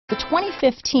The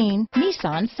 2015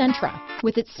 Nissan Sentra.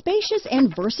 With its spacious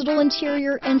and versatile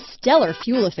interior and stellar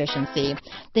fuel efficiency,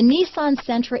 the Nissan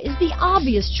Sentra is the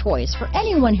obvious choice for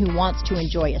anyone who wants to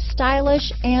enjoy a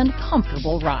stylish and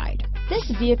comfortable ride.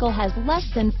 This vehicle has less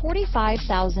than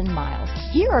 45,000 miles.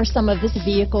 Here are some of this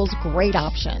vehicle's great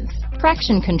options: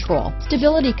 traction control,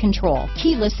 stability control,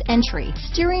 keyless entry,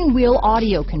 steering wheel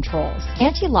audio controls,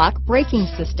 anti-lock braking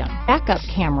system, backup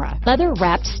camera,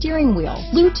 leather-wrapped steering wheel,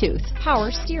 Bluetooth, power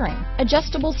steering,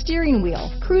 adjustable steering wheel,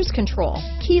 cruise control,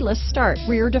 keyless start,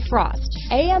 rear defrost,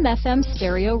 AM/FM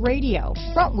stereo radio,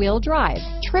 front-wheel drive,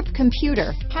 trip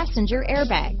computer, passenger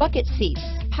airbag, bucket seats,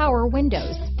 power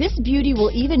windows. This beauty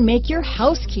will even make your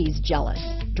house keys jealous.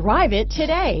 Drive it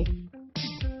today.